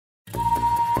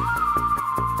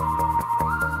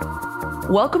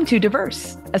Welcome to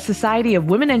Diverse, a Society of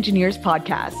Women Engineers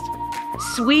podcast.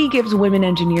 SWE gives women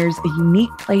engineers a unique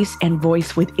place and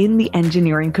voice within the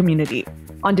engineering community.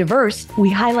 On Diverse, we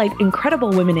highlight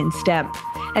incredible women in STEM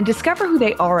and discover who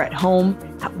they are at home,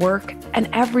 at work, and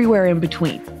everywhere in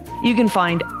between. You can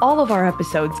find all of our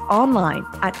episodes online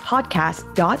at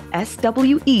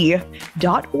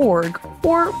podcast.swe.org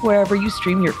or wherever you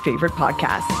stream your favorite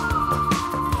podcasts.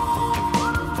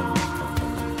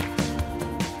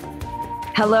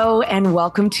 Hello and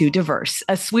welcome to Diverse,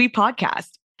 a SWE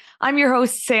podcast. I'm your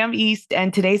host, Sam East,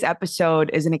 and today's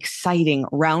episode is an exciting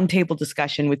roundtable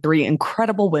discussion with three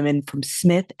incredible women from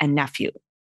Smith+Nephew.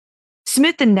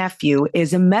 Smith+Nephew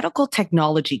is a medical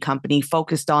technology company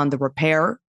focused on the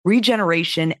repair,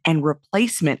 regeneration, and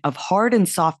replacement of hard and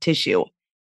soft tissue.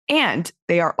 And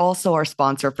they are also our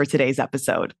sponsor for today's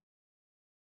episode.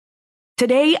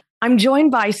 Today, I'm joined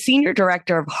by Senior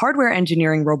Director of Hardware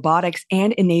Engineering, Robotics,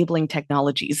 and Enabling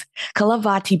Technologies,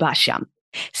 Kalavati Basham,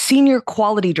 Senior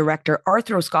Quality Director,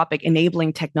 Arthroscopic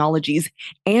Enabling Technologies,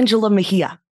 Angela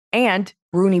Mejia, and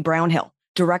Rooney Brownhill,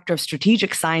 Director of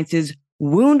Strategic Sciences,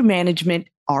 Wound Management,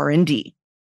 R&D.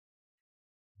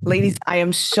 Ladies, I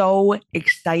am so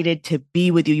excited to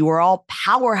be with you. You are all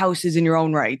powerhouses in your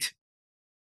own right.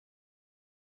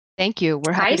 Thank you.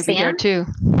 We're happy to be here too.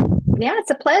 Yeah,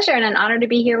 it's a pleasure and an honor to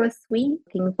be here with SWE.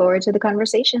 Looking forward to the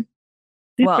conversation.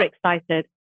 Super excited.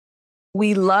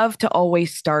 We love to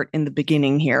always start in the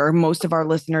beginning here. Most of our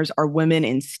listeners are women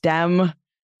in STEM.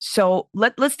 So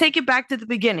let's take it back to the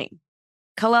beginning.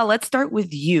 Kala, let's start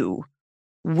with you.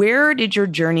 Where did your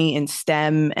journey in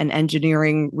STEM and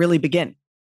engineering really begin?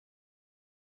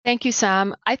 Thank you,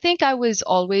 Sam. I think I was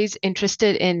always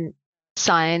interested in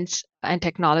science and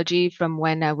technology from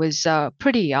when I was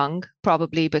pretty young,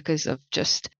 probably because of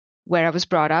just where I was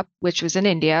brought up, which was in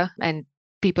India. And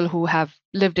people who have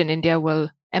lived in India will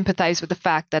empathize with the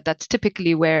fact that that's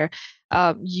typically where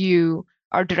you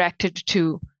are directed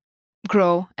to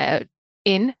grow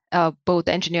in both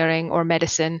engineering or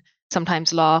medicine,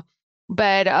 sometimes law.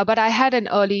 But I had an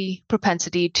early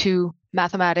propensity to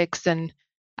mathematics and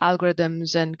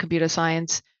algorithms and computer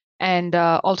science and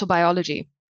also biology.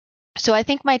 So I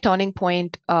think my turning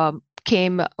point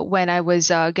came when I was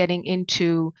getting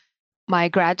into my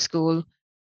grad school,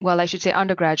 well, I should say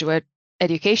undergraduate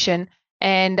education.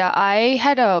 And I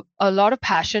had a lot of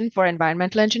passion for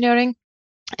environmental engineering,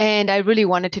 and I really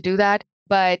wanted to do that.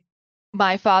 But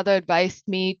my father advised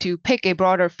me to pick a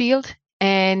broader field,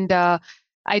 and I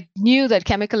knew that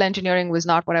chemical engineering was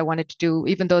not what I wanted to do,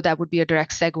 even though that would be a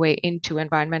direct segue into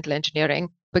environmental engineering.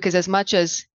 Because as much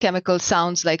as chemical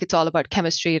sounds like it's all about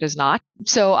chemistry, it is not.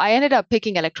 So I ended up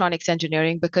picking electronics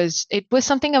engineering because it was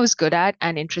something I was good at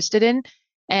and interested in.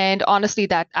 And honestly,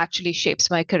 that actually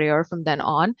shapes my career from then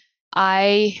on.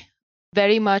 I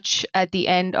very much at the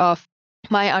end of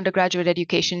my undergraduate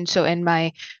education, so in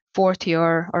my fourth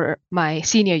year or my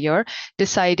senior year,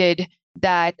 decided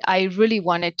that I really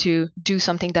wanted to do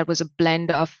something that was a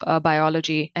blend of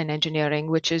biology and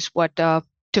engineering, which is what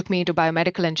took me into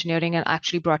biomedical engineering and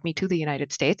actually brought me to the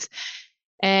United States.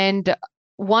 And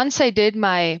once I did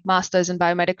my master's in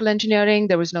biomedical engineering,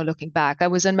 there was no looking back. I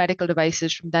was in medical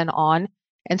devices from then on,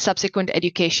 and subsequent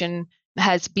education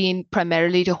has been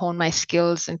primarily to hone my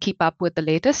skills and keep up with the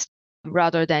latest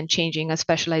rather than changing a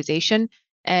specialization.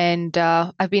 And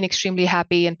I've been extremely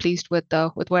happy and pleased with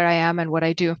where I am and what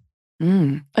I do.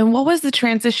 And what was the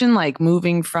transition like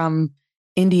moving from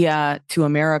India to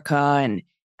America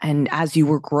and as you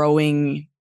were growing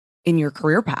in your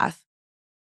career path?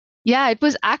 Yeah, it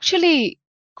was actually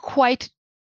quite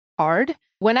hard.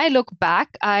 When I look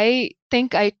back, I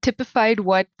think I typified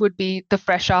what would be the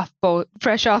fresh off the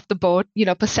boat,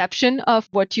 perception of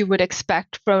what you would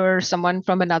expect for someone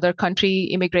from another country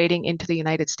immigrating into the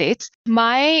United States.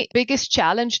 My biggest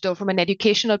challenge, though, from an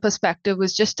educational perspective,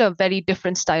 was just a very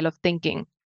different style of thinking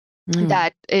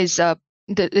that is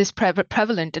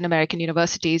prevalent in American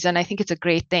universities, and I think it's a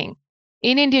great thing.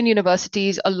 In Indian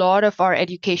universities, a lot of our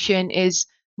education is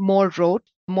more rote,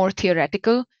 more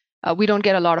theoretical. We don't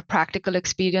get a lot of practical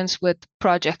experience with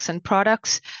projects and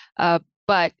products.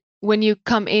 But when you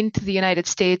come into the United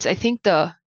States, I think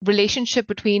the relationship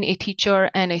between a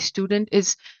teacher and a student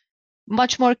is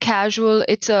much more casual.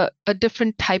 It's a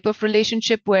different type of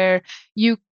relationship where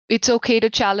it's okay to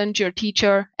challenge your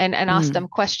teacher and ask them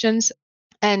questions.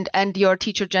 And your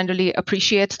teacher generally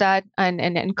appreciates that and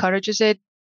encourages it.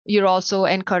 You're also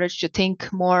encouraged to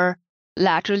think more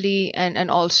laterally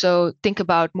and also think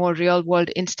about more real world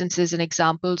instances and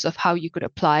examples of how you could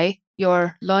apply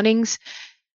your learnings.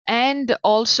 And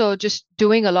also just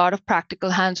doing a lot of practical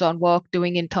hands-on work,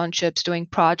 doing internships, doing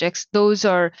projects. Those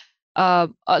are a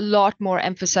lot more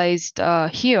emphasized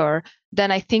here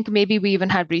than I think maybe we even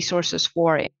had resources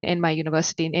for in my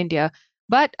university in India.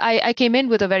 But I came in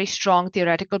with a very strong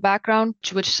theoretical background,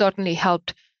 which certainly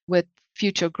helped with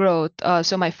future growth.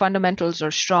 So my fundamentals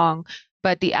are strong,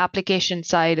 but the application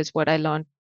side is what I learned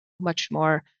much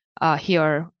more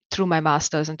here through my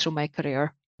master's and through my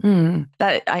career.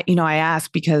 I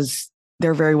ask because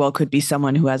there very well could be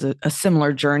someone who has a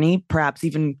similar journey, perhaps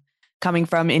even coming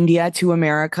from India to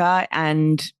America,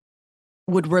 and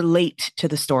would relate to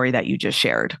the story that you just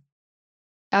shared.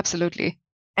 Absolutely.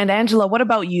 And Angela, what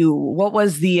about you? What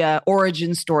was the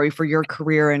origin story for your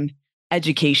career in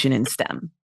education in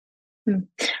STEM?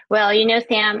 Well,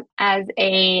 Sam, as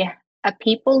a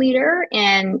people leader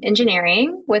in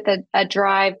engineering with a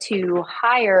drive to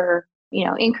hire,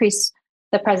 increase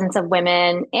the presence of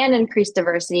women and increase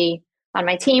diversity on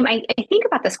my team, I think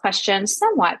about this question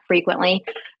somewhat frequently.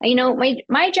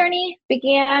 My journey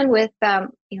began with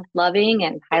loving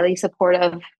and highly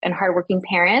supportive and hardworking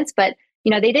parents, but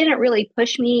they didn't really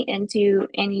push me into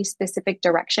any specific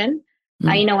direction.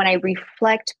 When I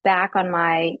reflect back on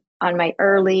my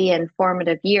early and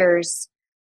formative years,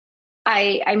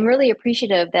 I'm really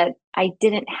appreciative that I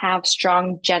didn't have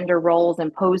strong gender roles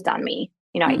imposed on me.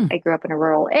 I grew up in a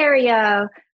rural area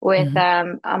with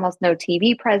almost no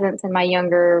TV presence in my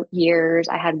younger years.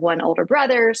 I had one older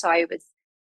brother, so I was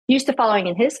used to following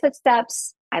in his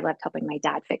footsteps. I loved helping my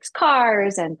dad fix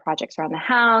cars and projects around the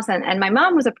house. And my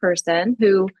mom was a person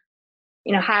who,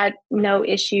 had no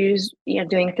issues,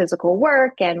 doing physical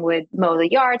work and would mow the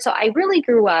yard. So I really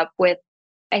grew up with,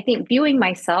 I think, viewing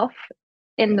myself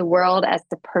in the world as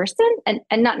the person and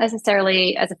not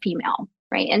necessarily as a female.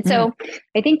 Right. And so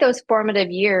I think those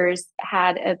formative years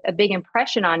had a big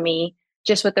impression on me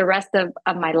just with the rest of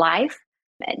my life,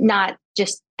 not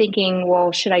just thinking,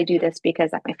 well, should I do this because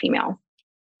I'm a female?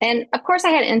 And of course, I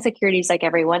had insecurities like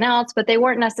everyone else, but they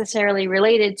weren't necessarily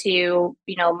related to,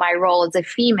 my role as a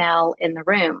female in the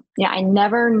room. I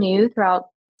never knew throughout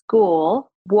school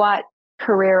what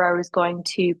career I was going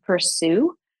to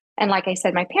pursue. And like I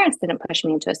said, my parents didn't push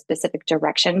me into a specific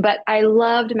direction, but I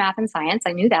loved math and science.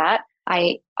 I knew that.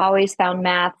 I always found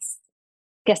math's,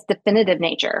 definitive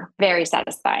nature very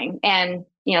satisfying. And,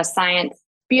 science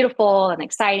beautiful and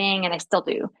exciting, and I still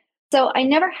do. So I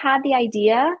never had the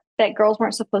idea that girls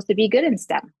weren't supposed to be good in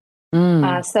STEM.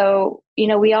 So,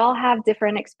 we all have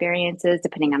different experiences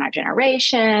depending on our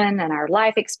generation and our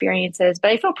life experiences,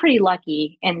 but I feel pretty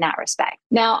lucky in that respect.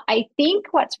 Now, I think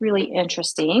what's really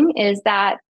interesting is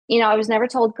that, I was never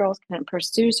told girls couldn't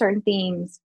pursue certain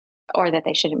things or that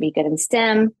they shouldn't be good in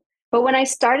STEM. But when I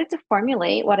started to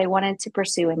formulate what I wanted to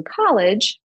pursue in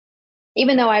college,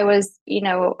 even though I was,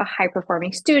 a high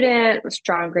performing student with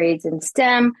strong grades in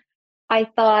STEM, I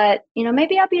thought,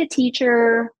 maybe I'll be a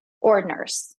teacher or a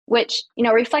nurse, which,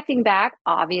 reflecting back,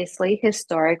 obviously,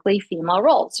 historically female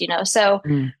roles, So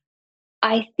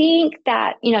I think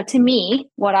that, to me,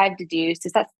 what I've deduced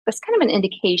is that's kind of an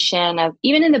indication of,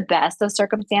 even in the best of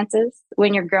circumstances,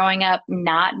 when you're growing up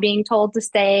not being told to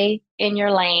stay in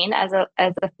your lane as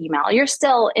a female, you're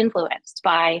still influenced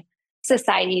by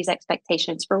society's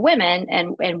expectations for women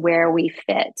and where we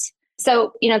fit.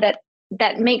 So,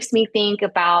 that makes me think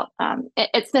about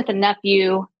at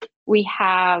Smith+Nephew, we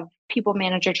have people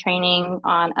manager training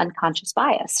on unconscious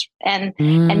bias. And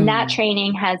that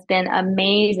training has been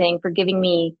amazing for giving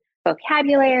me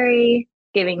vocabulary,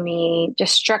 giving me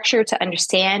just structure to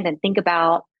understand and think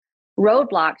about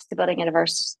roadblocks to building a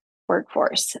diverse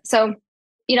workforce. So,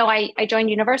 I joined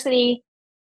university.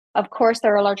 Of course,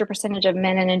 there are a larger percentage of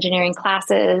men in engineering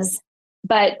classes,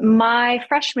 but my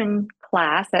freshman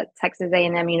class at Texas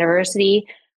A&M University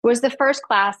was the first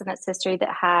class in its history that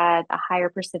had a higher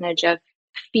percentage of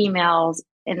females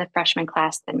in the freshman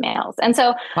class than males. And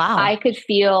so I could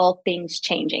feel things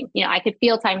changing. I could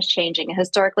feel times changing. A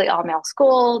historically all male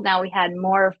school. Now we had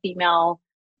more females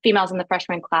in the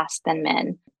freshman class than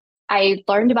men. I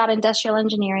learned about industrial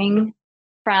engineering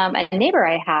from a neighbor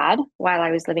I had while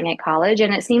I was living at college.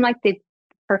 And it seemed like the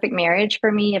perfect marriage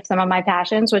for me of some of my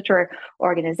passions, which were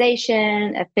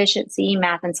organization, efficiency,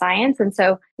 math, and science. And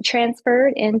so I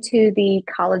transferred into the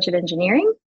College of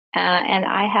Engineering. And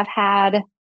I have had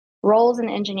roles in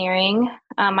engineering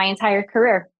my entire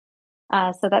career.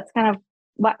 So that's kind of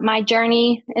what my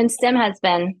journey in STEM has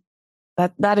been.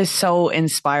 That is so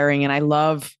inspiring. And I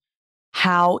love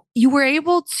how you were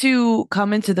able to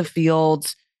come into the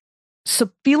field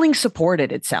feeling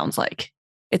supported, it sounds like.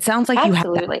 It sounds like you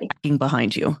have that backing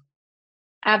behind you.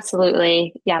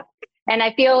 Absolutely. Yeah. And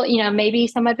I feel, maybe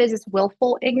some of it is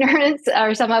willful ignorance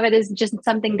or some of it is just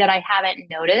something that I haven't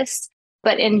noticed.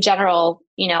 But in general,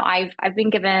 I've been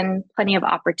given plenty of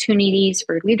opportunities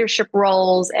for leadership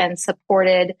roles and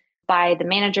supported by the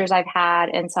managers I've had.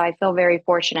 And so I feel very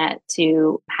fortunate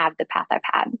to have the path I've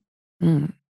had.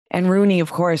 Mm. And Rooney,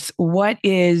 of course, what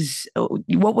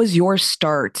was your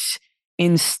start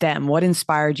in STEM? What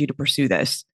inspired you to pursue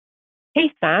this?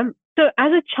 Hey, Sam. So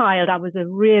as a child, I was a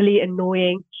really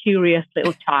annoying, curious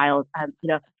little child. I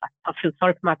feel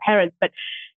sorry for my parents, but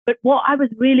what I was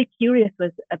really curious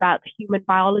was about human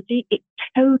biology. It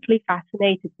totally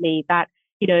fascinated me that,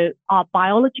 our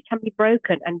biology can be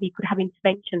broken and we could have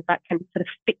interventions that can sort of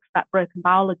fix that broken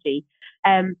biology.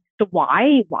 So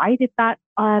why did that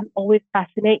always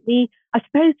fascinate me? I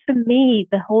suppose for me,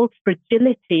 the whole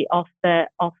fragility of the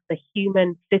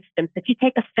human system. So if you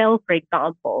take a cell, for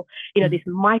example, this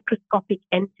microscopic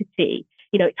entity,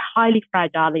 it's highly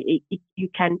fragile. You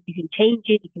can change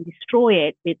it, you can destroy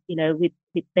it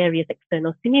with various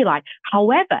external stimuli.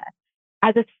 However,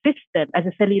 as a system, as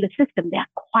a cellular system, they are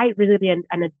quite resilient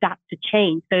and adapt to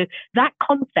change. So that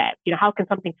concept, how can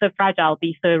something so fragile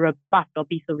be so robust or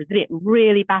be so resilient,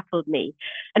 really baffled me.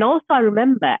 And also I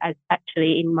remember, as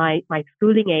actually in my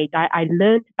schooling age, I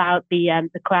learned about the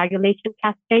coagulation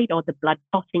cascade, or the blood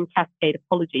clotting cascade,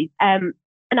 apologies. And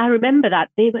I remember that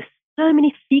there were so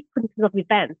many sequences of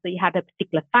events. So you had a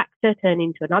particular factor turn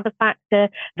into another factor,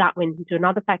 that went into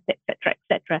another factor, et cetera, et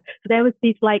cetera. So there was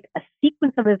this like a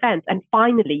sequence of events, and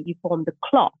finally you formed the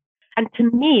clot. And to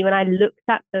me, when I looked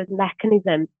at those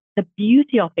mechanisms, the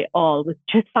beauty of it all was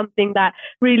just something that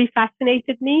really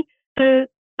fascinated me. So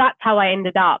that's how I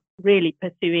ended up really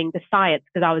pursuing the science,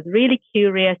 because I was really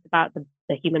curious about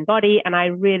the human body, and I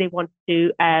really wanted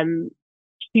to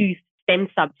choose STEM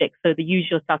subjects, so the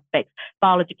usual suspects,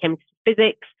 biology, chemistry,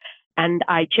 physics. And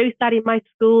I chose that in my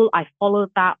school. I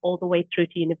followed that all the way through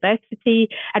to university.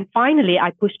 And finally, I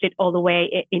pushed it all the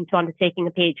way into undertaking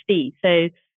a PhD.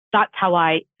 So that's how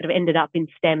I sort of ended up in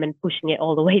STEM and pushing it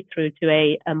all the way through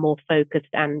to a more focused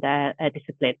and a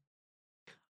discipline.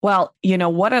 Well,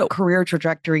 what a career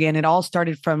trajectory. And it all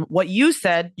started from what you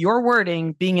said, your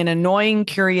wording, being an annoying,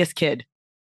 curious kid.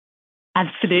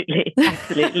 Absolutely.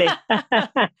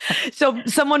 So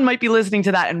someone might be listening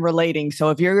to that and relating. So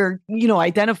if you're,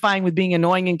 identifying with being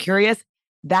annoying and curious,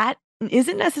 that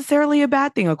isn't necessarily a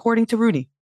bad thing, according to Rudy.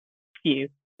 You.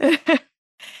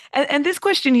 And this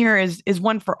question here is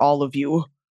one for all of you.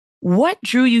 What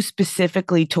drew you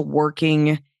specifically to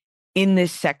working in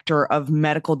this sector of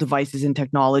medical devices and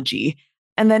technology?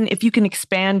 And then if you can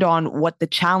expand on what the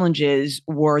challenges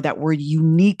were that were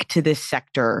unique to this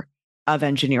sector of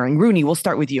engineering. Rooney, we'll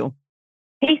start with you.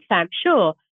 Hey, Sam,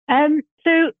 sure.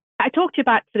 So I talked to you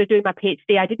about sort of doing my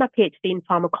PhD. I did my PhD in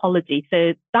pharmacology.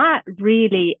 So that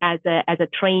really, as a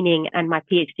training and my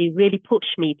PhD, really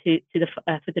pushed me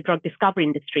for the drug discovery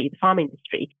industry, the pharma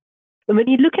industry. And when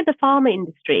you look at the pharma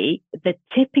industry, the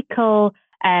typical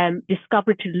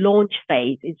discovery to launch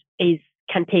phase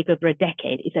can take over a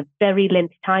decade. It's a very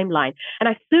lengthy timeline. And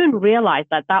I soon realized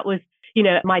that was,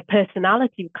 my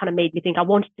personality kind of made me think I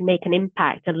wanted to make an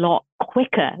impact a lot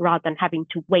quicker rather than having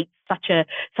to wait such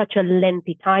a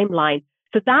lengthy timeline.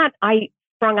 So that I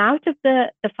sprung out of the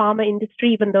pharma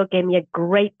industry, even though it gave me a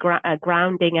great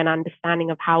grounding and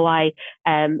understanding of how I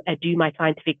do my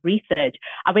scientific research.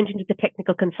 I went into the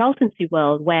technical consultancy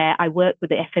world, where I work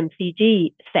with the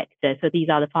FMCG sector. So these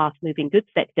are the fast moving goods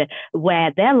sector,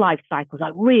 where their life cycles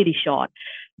are really short.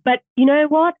 But you know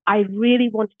what? I really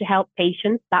wanted to help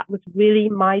patients. That was really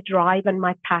my drive and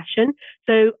my passion.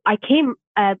 So I came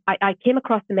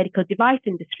across the medical device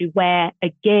industry, where,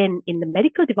 again, in the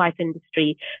medical device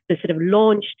industry, the sort of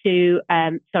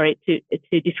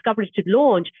discovery to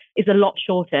launch is a lot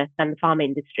shorter than the pharma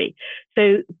industry.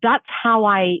 So that's how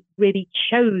I really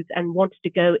chose and wanted to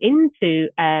go into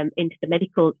the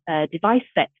medical device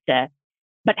sector.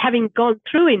 But having gone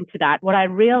through into that, what I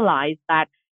realized that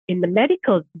in the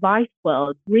medical device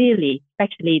world, really,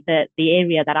 especially the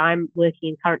area that I'm working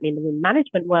in currently in the wound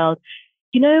management world,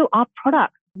 our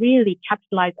products really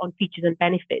capitalize on features and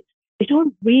benefits. They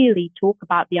don't really talk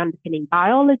about the underpinning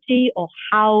biology or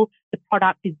how the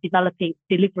product is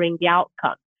delivering the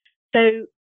outcome. So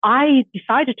I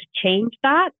decided to change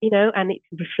that, and it's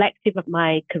reflective of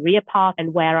my career path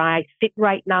and where I sit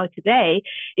right now today,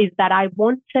 is that I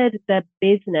wanted the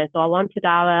business, or I wanted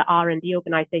our R&D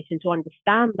organization to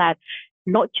understand that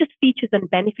not just features and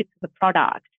benefits of the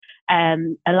product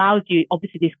allows you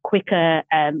obviously this quicker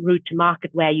route to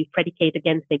market where you predicate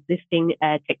against existing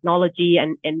technology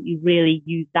and you really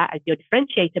use that as your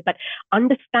differentiator. But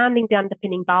understanding the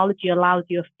underpinning biology allows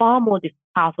you a far more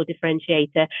powerful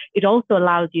differentiator. It also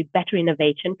allows you better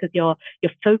innovation because you're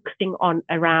focusing on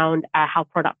around how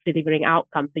products delivering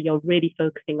outcomes. So you're really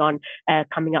focusing on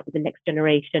coming up with the next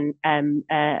generation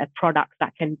products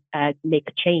that can make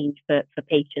a change for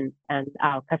patients and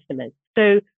our customers.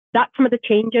 So that's some of the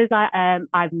changes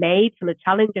I've made, some of the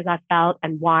challenges I felt,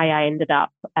 and why I ended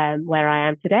up where I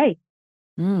am today.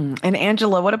 And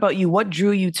Angela, what about you? What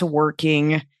drew you to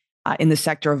working in the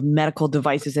sector of medical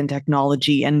devices and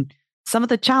technology, and some of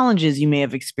the challenges you may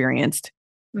have experienced?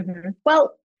 Mm-hmm.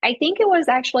 Well, I think it was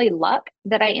actually luck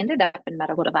that I ended up in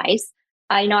medical device.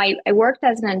 I worked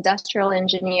as an industrial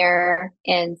engineer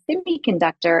in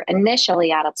semiconductor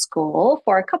initially out of school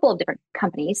for a couple of different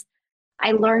companies.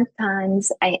 I learned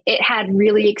tons. It had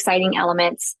really exciting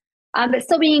elements, but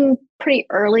still being pretty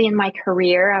early in my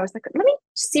career, I was like, let me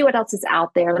see what else is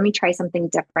out there. Let me try something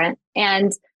different.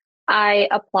 And I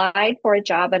applied for a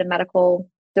job at a medical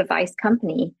device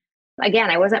company.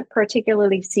 Again, I wasn't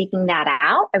particularly seeking that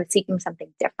out. I was seeking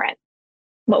something different.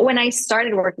 But when I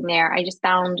started working there, I just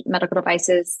found medical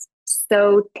devices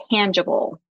so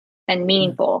tangible and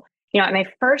meaningful. At my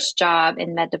first job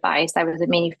in med device, I was a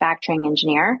manufacturing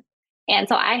engineer. And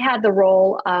so I had the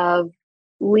role of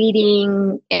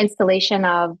leading installation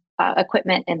of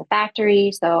equipment in the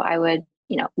factory. So I would,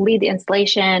 lead the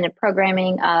installation and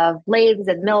programming of lathes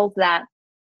and mills that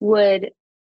would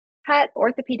cut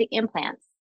orthopedic implants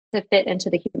to fit into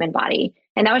the human body.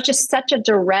 And that was just such a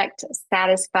direct,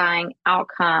 satisfying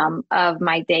outcome of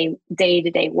my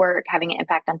day-to-day work, having an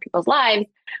impact on people's lives.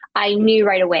 I knew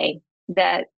right away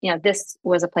that, this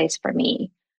was a place for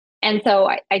me. And so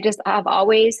I've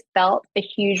always felt a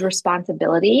huge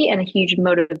responsibility and a huge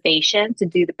motivation to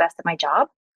do the best of my job.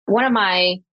 One of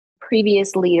my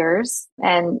previous leaders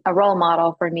and a role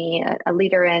model for me, a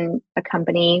leader in a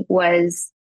company,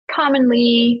 was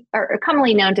commonly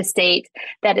known to state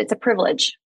that it's a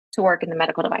privilege to work in the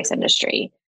medical device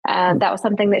industry. That was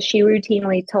something that she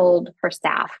routinely told her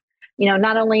staff.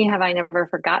 Not only have I never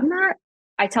forgotten that,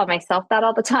 I tell myself that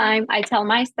all the time. I tell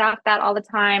my staff that all the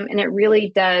time. And it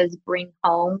really does bring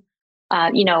home,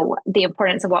 the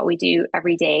importance of what we do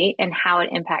every day and how it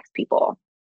impacts people.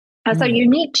 So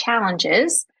unique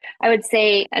challenges, I would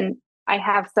say, and I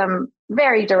have some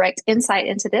very direct insight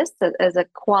into this as a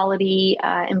quality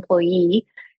employee,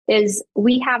 is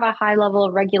we have a high level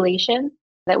of regulation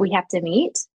that we have to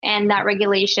meet. And that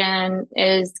regulation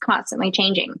is constantly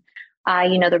changing.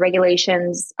 The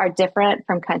regulations are different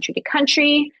from country to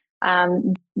country.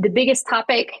 The biggest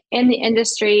topic in the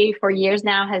industry for years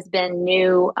now has been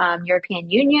new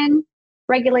European Union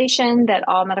regulation that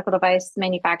all medical device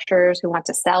manufacturers who want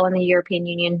to sell in the European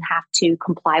Union have to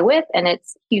comply with, and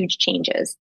it's huge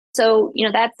changes. So,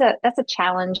 that's a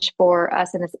challenge for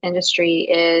us in this industry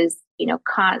is,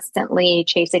 constantly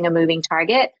chasing a moving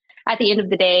target. At the end of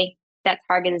the day, that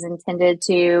target is intended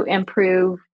to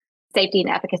improve safety and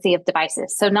efficacy of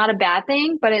devices. So not a bad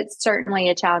thing, but it's certainly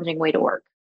a challenging way to work.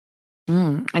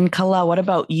 And Kala, what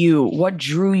about you? What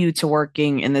drew you to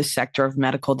working in this sector of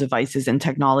medical devices and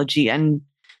technology and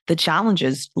the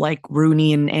challenges like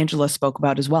Rooney and Angela spoke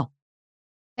about as well?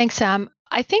 Thanks, Sam.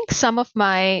 I think some of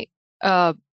my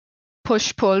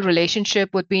push-pull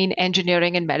relationship between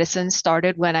engineering and medicine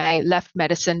started when I left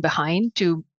medicine behind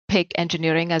to pick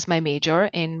engineering as my major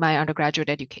in my undergraduate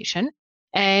education.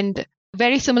 And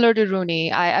very similar to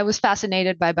Rooney, I was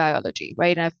fascinated by biology,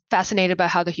 right? And I'm fascinated by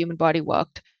how the human body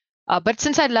worked. But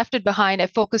since I left it behind, I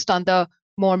focused on the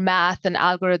more math and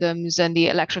algorithms and the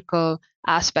electrical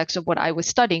aspects of what I was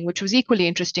studying, which was equally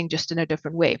interesting, just in a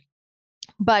different way.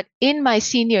 But in my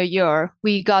senior year,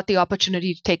 we got the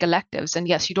opportunity to take electives. And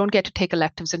yes, you don't get to take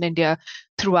electives in India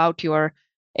throughout your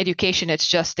education. It's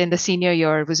just in the senior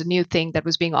year, it was a new thing that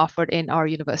was being offered in our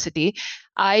university.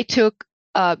 I took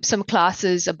some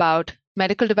classes about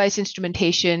medical device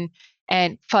instrumentation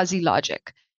and fuzzy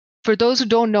logic. For those who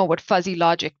don't know what fuzzy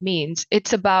logic means,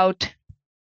 it's about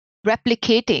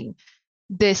replicating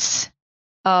this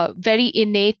very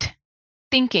innate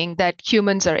thinking that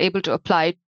humans are able to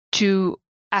apply to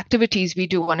activities we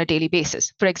do on a daily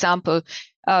basis. For example,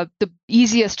 the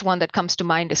easiest one that comes to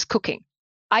mind is cooking.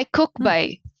 I cook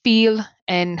by feel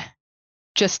and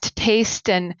just taste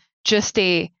and just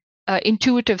a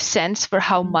intuitive sense for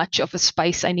how much of a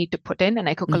spice I need to put in. And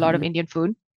I cook a lot of Indian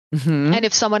food. And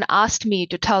if someone asked me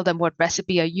to tell them what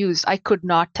recipe I used, I could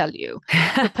not tell you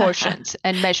proportions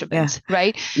and measurements,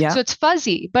 right? Yeah. So it's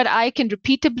fuzzy, but I can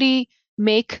repeatably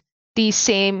make the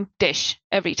same dish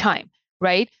every time,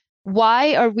 right?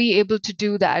 why are we able to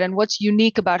do that and what's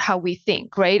unique about how we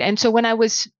think, right? And so when I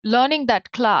was learning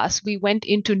that class, we went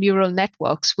into neural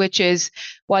networks, which is,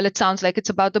 while it sounds like it's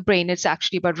about the brain, it's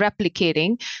actually about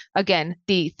replicating, again,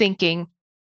 the thinking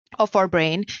of our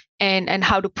brain and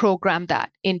how to program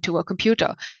that into a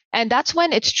computer. And that's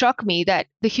when it struck me that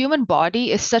the human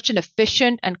body is such an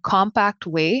efficient and compact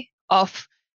way of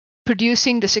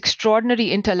producing this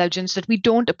extraordinary intelligence that we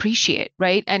don't appreciate,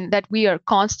 right? And that we are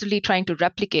constantly trying to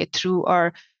replicate through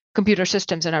our computer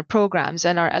systems and our programs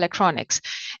and our electronics.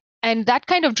 And that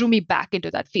kind of drew me back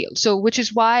into that field. So, which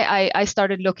is why I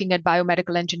started looking at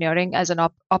biomedical engineering as an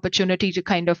opportunity to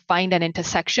kind of find an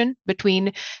intersection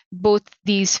between both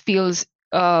these fields,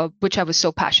 which I was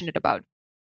so passionate about.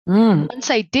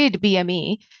 Once I did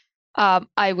BME,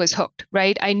 I was hooked,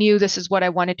 right? I knew this is what I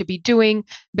wanted to be doing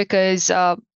because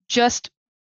just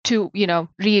to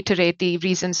reiterate the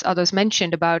reasons others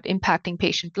mentioned about impacting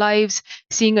patient lives,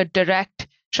 seeing a direct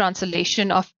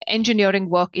translation of engineering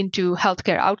work into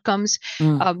healthcare outcomes.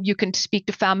 You can speak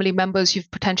to family members who've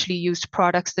potentially used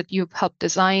products that you've helped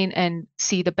design and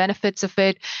see the benefits of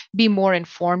it, be more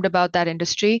informed about that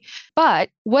industry. But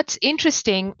what's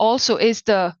interesting also is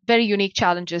the very unique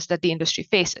challenges that the industry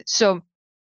faces. So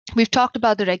we've talked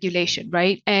about the regulation,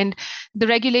 right? And the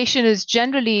regulation is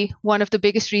generally one of the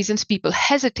biggest reasons people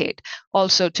hesitate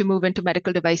also to move into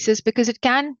medical devices, because it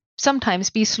can sometimes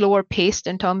be slower paced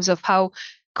in terms of how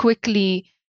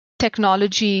quickly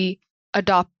technology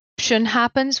adoption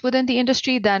happens within the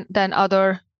industry than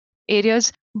other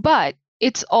areas. But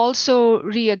it's also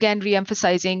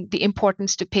re-emphasizing the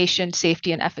importance to patient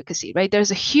safety and efficacy, right?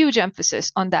 There's a huge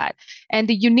emphasis on that. And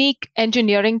the unique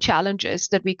engineering challenges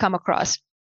that we come across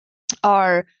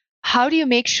are, how do you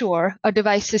make sure a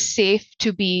device is safe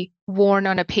to be worn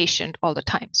on a patient all the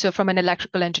time? So from an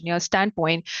electrical engineer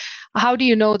standpoint, how do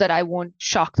you know that I won't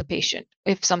shock the patient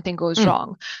if something goes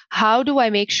wrong? How do I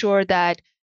make sure that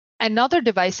another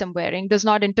device I'm wearing does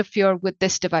not interfere with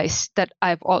this device that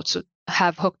I've also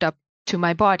have hooked up to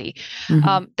my body?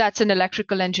 That's an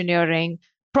electrical engineering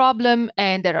problem,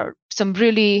 and there are some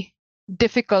really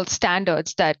difficult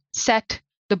standards that set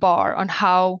the bar on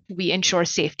how we ensure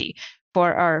safety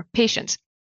for our patients.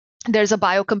 There's a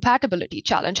biocompatibility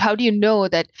challenge. How do you know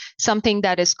that something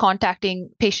that is contacting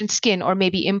patient skin or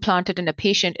maybe implanted in a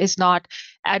patient is not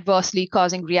adversely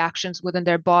causing reactions within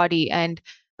their body and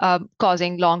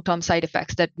causing long-term side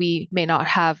effects that we may not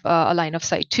have a line of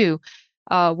sight to?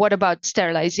 What about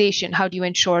sterilization? How do you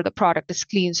ensure the product is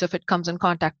clean so if it comes in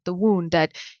contact with the wound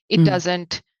that it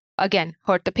doesn't, again,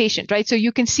 hurt the patient, right? So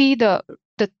you can see the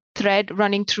thread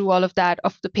running through all of that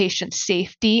of the patient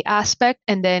safety aspect.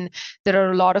 And then there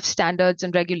are a lot of standards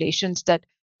and regulations that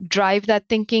drive that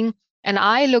thinking. And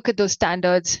I look at those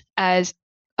standards as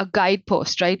a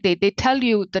guidepost, right? They tell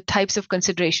you the types of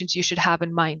considerations you should have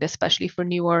in mind, especially for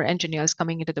newer engineers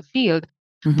coming into the field.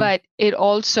 But it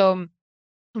also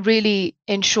really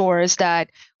ensures that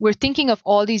we're thinking of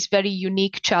all these very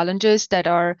unique challenges that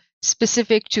are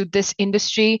specific to this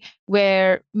industry,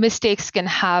 where mistakes can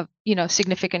have,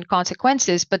 significant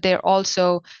consequences, but there are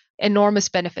also enormous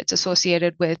benefits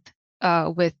associated with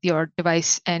your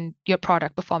device and your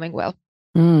product performing well.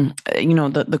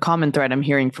 The common thread I'm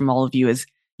hearing from all of you is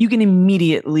you can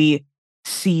immediately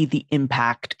see the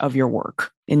impact of your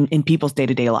work in people's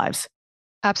day-to-day lives.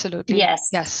 Absolutely.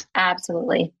 Yes.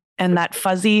 Absolutely. And that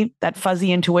fuzzy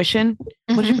intuition,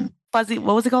 what was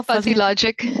it called? Fuzzy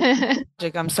logic.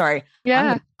 I'm sorry.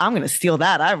 Yeah. I'm going to steal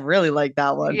that. I really like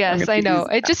that one. Yes, I know.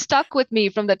 It just stuck with me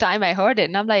from the time I heard it.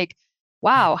 And I'm like,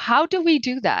 wow, how do we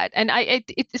do that? And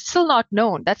it's still not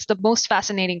known. That's the most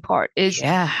fascinating part is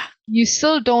you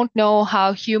still don't know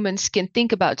how humans can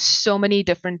think about so many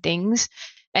different things.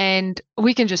 And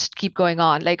we can just keep going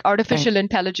on, like artificial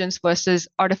intelligence versus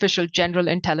artificial general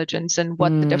intelligence and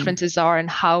what the differences are and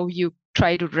how you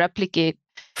try to replicate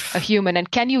a human. And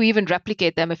can you even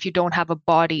replicate them if you don't have a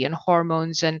body and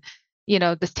hormones and,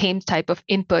 the same type of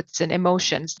inputs and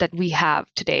emotions that we have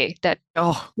today that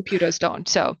computers don't?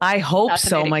 So I hope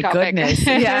so. My goodness.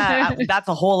 Yeah, that's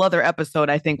a whole other episode.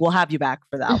 I think we'll have you back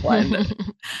for that one.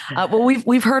 Well,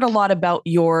 we've heard a lot about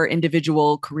your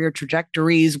individual career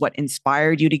trajectories, what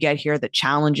inspired you to get here, the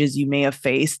challenges you may have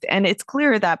faced. And it's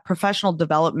clear that professional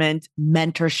development,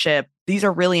 mentorship, these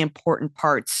are really important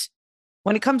parts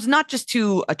when it comes not just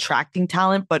to attracting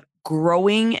talent, but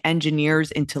growing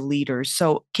engineers into leaders.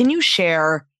 So can you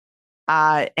share,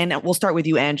 and we'll start with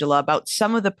you, Angela, about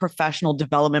some of the professional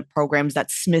development programs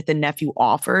that Smith+Nephew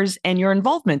offers and your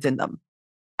involvement in them?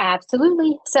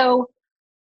 Absolutely. So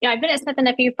I've been at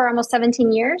Smith+Nephew for almost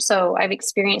 17 years, so I've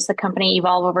experienced the company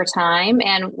evolve over time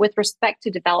and with respect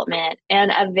to development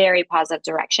in a very positive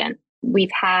direction.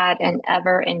 We've had an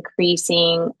ever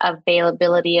increasing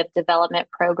availability of development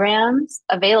programs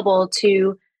available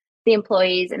to the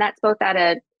employees, and that's both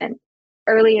at an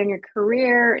early in your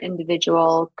career,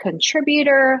 individual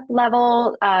contributor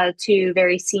level to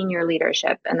very senior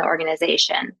leadership in the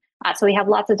organization. So we have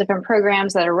lots of different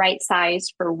programs that are right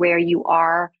sized for where you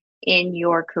are in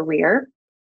your career.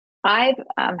 I've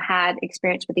had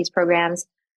experience with these programs,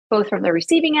 both from the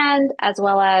receiving end as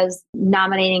well as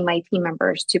nominating my team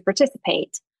members to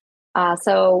participate.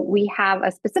 So we have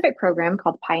a specific program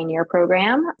called Pioneer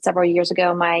Program. Several years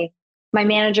ago, my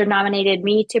manager nominated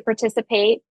me to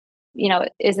participate.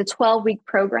 Is a 12-week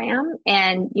program,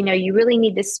 and you really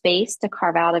need the space to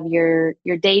carve out of your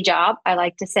day job, I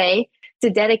like to say, to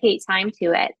dedicate time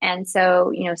to it. And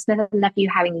so, Smith+Nephew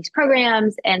having these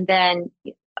programs and then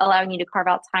allowing you to carve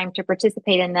out time to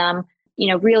participate in them,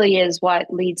 really is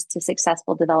what leads to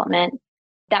successful development.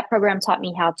 That program taught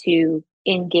me how to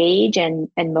engage and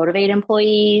motivate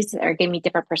employees, or gave me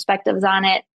different perspectives on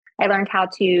it. I learned how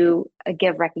to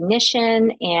give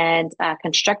recognition and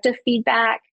constructive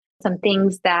feedback, some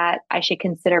things that I should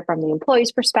consider from the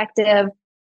employee's perspective.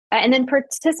 And then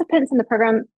participants in the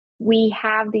program, we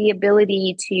have the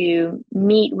ability to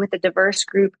meet with a diverse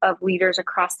group of leaders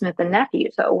across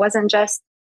Smith+Nephew. So it wasn't just,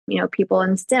 people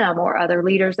in STEM or other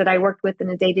leaders that I worked with on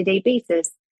a day-to-day basis.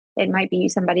 It might be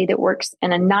somebody that works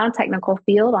in a non-technical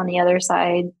field on the other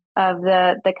side of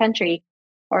the country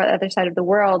or the other side of the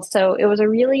world. So it was a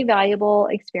really valuable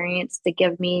experience to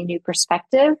give me new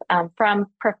perspective from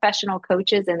professional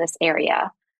coaches in this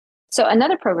area. So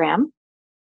another program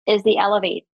is the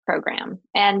Elevate program.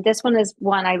 And this one is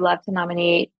one I love to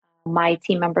nominate my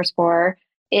team members for.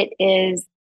 It is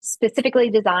specifically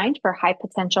designed for high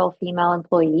potential female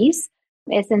employees.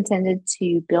 It's intended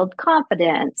to build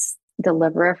confidence,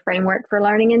 deliver a framework for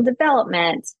learning and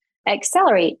development,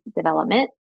 accelerate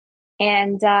development,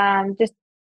 and just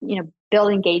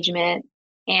build engagement.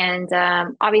 And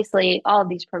obviously, all of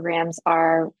these programs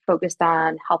are focused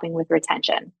on helping with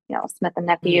retention.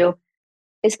 Smith+Nephew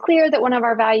is clear that one of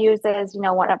our values is,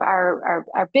 one of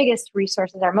our biggest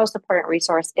resources, our most important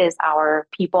resource is our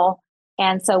people.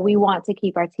 And so we want to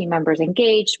keep our team members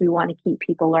engaged. We want to keep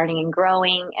people learning and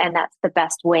growing. And that's the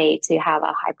best way to have a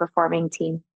high performing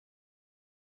team.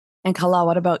 And Kala,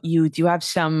 what about you? Do you have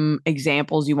some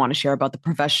examples you want to share about the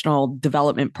professional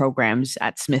development programs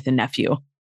at Smith+Nephew?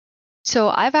 So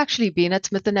I've actually been at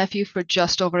Smith+Nephew for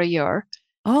just over a year.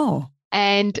 Oh.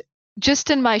 And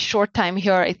just in my short time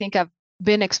here, I think I've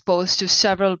been exposed to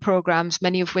several programs,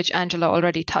 many of which Angela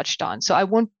already touched on. So I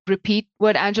won't repeat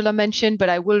what Angela mentioned, but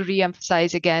I will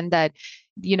reemphasize again that,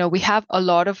 we have a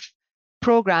lot of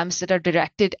programs that are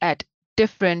directed at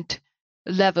different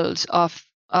levels of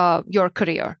your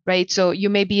career, right? So you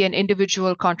may be an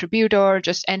individual contributor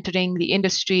just entering the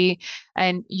industry,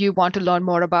 and you want to learn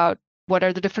more about what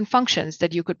are the different functions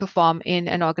that you could perform in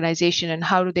an organization and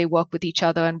how do they work with each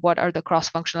other and what are the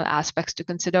cross-functional aspects to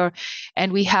consider.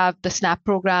 And we have the SNAP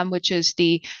program, which is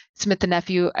the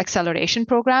Smith+Nephew Acceleration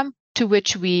Program, to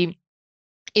which we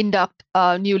induct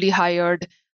newly hired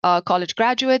college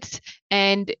graduates.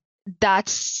 And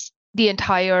that's the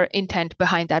entire intent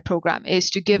behind that program, is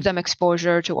to give them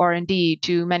exposure to R&D,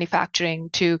 to manufacturing,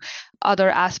 to other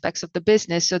aspects of the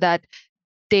business, so that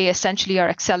they essentially are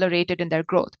accelerated in their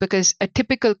growth. Because a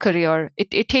typical career,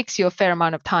 it takes you a fair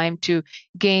amount of time to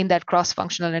gain that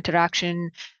cross-functional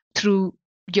interaction through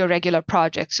your regular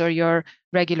projects or your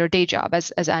regular day job,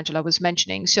 as Angela was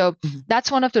mentioning. So that's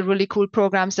one of the really cool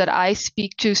programs that I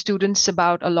speak to students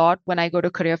about a lot when I go to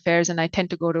career fairs, and I tend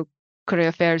to go to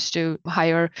career fairs to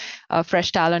hire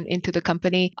fresh talent into the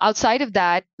company. Outside of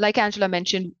that, like Angela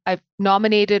mentioned, I've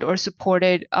nominated or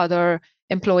supported other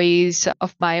employees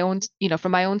of my own,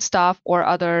 from my own staff or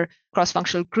other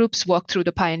cross-functional groups work through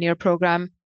the Pioneer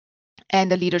program and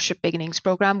the Leadership Beginnings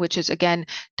program, which is again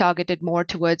targeted more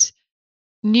towards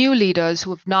new leaders who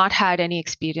have not had any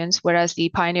experience, whereas the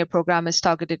Pioneer program is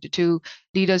targeted to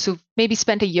leaders who've maybe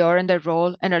spent a year in their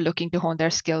role and are looking to hone their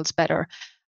skills better.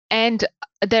 And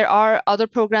there are other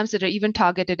programs that are even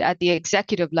targeted at the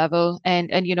executive level and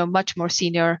much more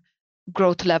senior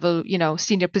growth level,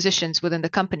 senior positions within the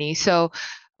company. So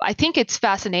I think it's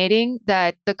fascinating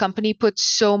that the company puts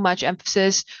so much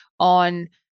emphasis on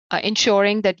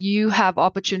ensuring that you have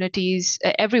opportunities,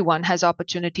 everyone has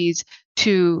opportunities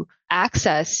to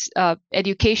access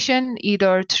education,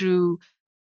 either through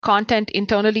content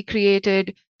internally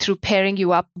created, through pairing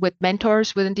you up with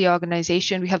mentors within the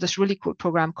organization. We have this really cool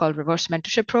program called Reverse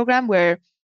Mentorship Program, where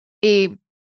a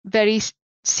very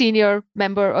senior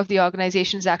member of the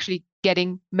organization is actually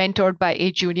getting mentored by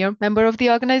a junior member of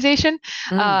the organization.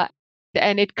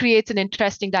 And it creates an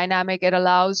interesting dynamic. It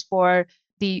allows for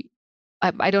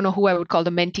I don't know who I would call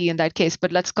the mentee in that case,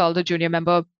 but let's call the junior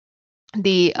member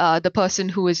the person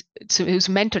who's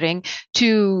mentoring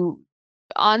to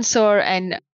answer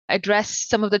and address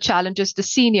some of the challenges the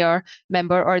senior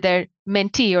member or their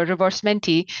mentee or reverse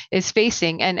mentee is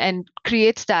facing, and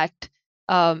creates that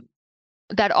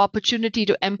opportunity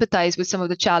to empathize with some of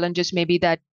the challenges maybe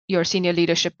that your senior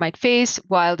leadership might face,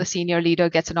 while the senior leader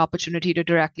gets an opportunity to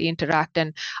directly interact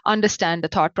and understand the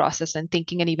thought process and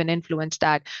thinking and even influence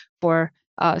that for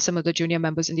some of the junior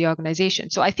members in the organization.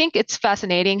 So I think it's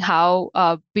fascinating how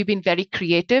we've been very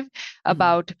creative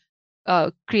about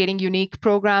creating unique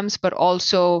programs, but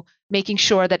also making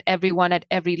sure that everyone at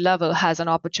every level has an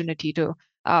opportunity to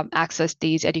access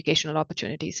these educational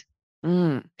opportunities.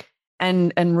 And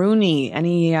Rooney,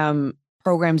 any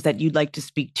programs that you'd like to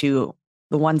speak to,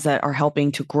 the ones that are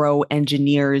helping to grow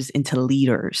engineers into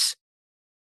leaders?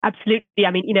 Absolutely.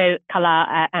 I mean, you know,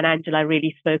 Kala and Angela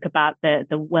really spoke about the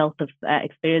wealth of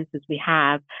experiences we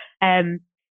have. I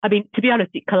mean, to be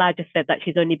honest, Kala just said that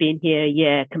she's only been here a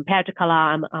year. Compared to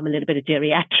Kala, I'm a little bit of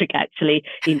geriatric actually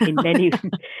in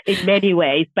many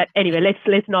ways. But anyway,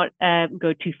 let's not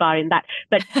go too far in that.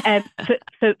 But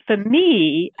for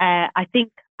me, I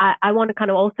think I want to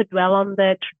kind of also dwell on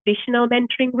the traditional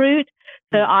mentoring route.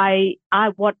 So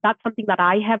that's something that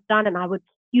I have done, and I would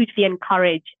hugely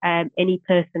encourage any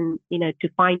person, you know, to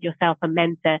find yourself a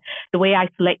mentor. The way I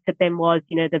selected them was,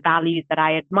 you know, the values that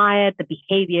I admired, the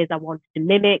behaviors I wanted to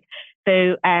mimic.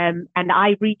 So, and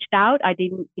I reached out. I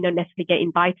didn't, you know, necessarily get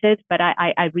invited, but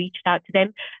I reached out to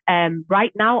them.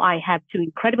 Right now, I have two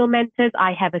incredible mentors.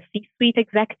 I have a C-suite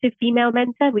executive female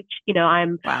mentor, which, you know,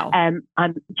 I'm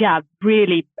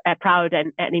really proud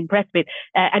and impressed with.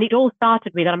 And it all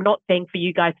started with, and I'm not saying for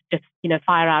you guys to just, you know,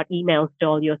 fire out emails to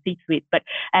all your C-suite, but,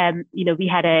 you know, we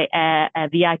had a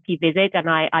VIP visit, and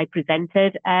I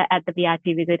presented at the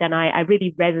VIP visit, and I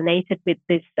really resonated with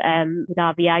this, with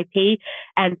our VIP.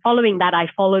 And following that, I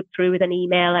followed through with an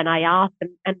email, and I asked,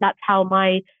 and that's how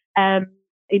my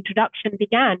introduction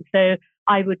began. So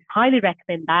I would highly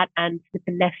recommend that. And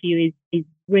Smith+Nephew is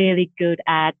really good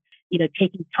at, you know,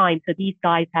 taking time. So these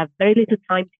guys have very little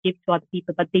time to give to other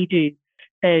people, but they do.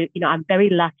 So, you know, I'm very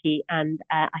lucky, and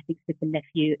I think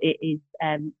Smith+Nephew is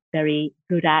very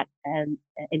good at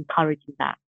encouraging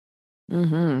that.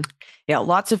 Mm-hmm. Yeah,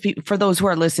 lots of people, for those who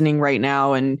are listening right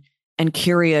now and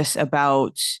curious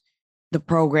about the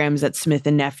programs that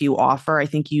Smith+Nephew offer, I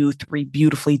think you three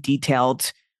beautifully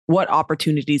detailed what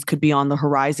opportunities could be on the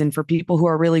horizon for people who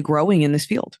are really growing in this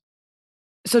field.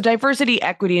 So diversity,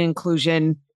 equity, and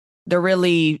inclusion, they're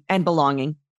really, and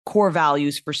belonging, core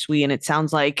values for SWE. And it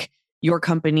sounds like your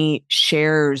company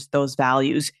shares those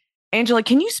values. Angela,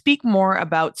 can you speak more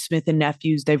about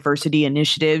Smith+Nephew's diversity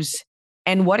initiatives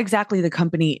and what exactly the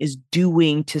company is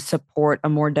doing to support a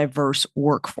more diverse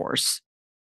workforce?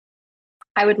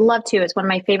 I would love to. It's one of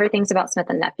my favorite things about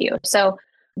Smith+Nephew. So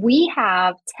we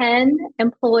have 10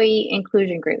 employee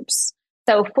inclusion groups.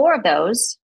 So 4 of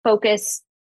those focus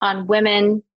on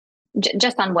women,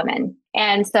 just on women.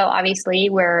 And so obviously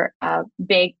we're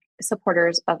big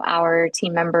supporters of our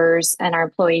team members and our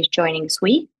employees joining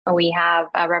SWE. We have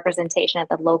a representation at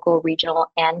the local, regional,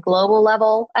 and global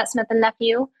level at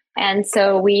Smith+Nephew. And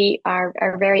so we are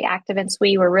very active in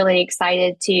SWE. We're really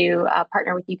excited to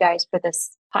partner with you guys for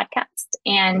this podcast.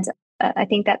 And I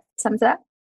think that sums it up.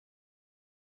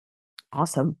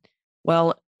 Awesome.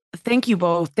 Well, thank you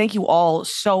both. Thank you all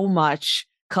so much.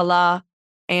 Kala,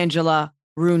 Angela,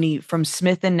 Rooney from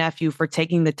Smith+Nephew for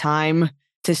taking the time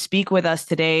to speak with us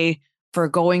today,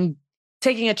 for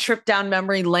taking a trip down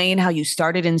memory lane, how you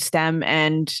started in STEM,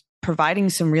 and providing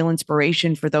some real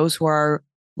inspiration for those who are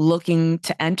looking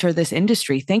to enter this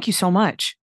industry. Thank you so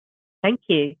much. Thank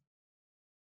you.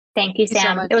 Thank you,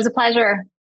 Sam. It was a pleasure.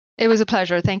 It was a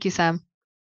pleasure. Thank you, Sam.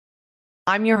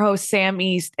 I'm your host, Sam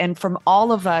East, and from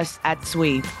all of us at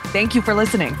SWE, thank you for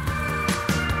listening.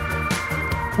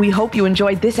 We hope you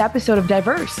enjoyed this episode of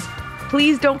Diverse.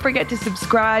 Please don't forget to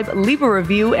subscribe, leave a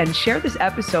review, and share this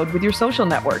episode with your social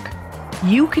network.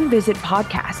 You can visit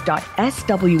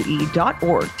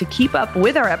podcast.swe.org to keep up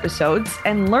with our episodes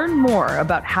and learn more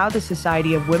about how the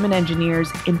Society of Women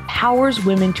Engineers empowers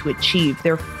women to achieve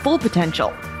their full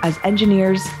potential as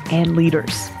engineers and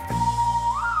leaders.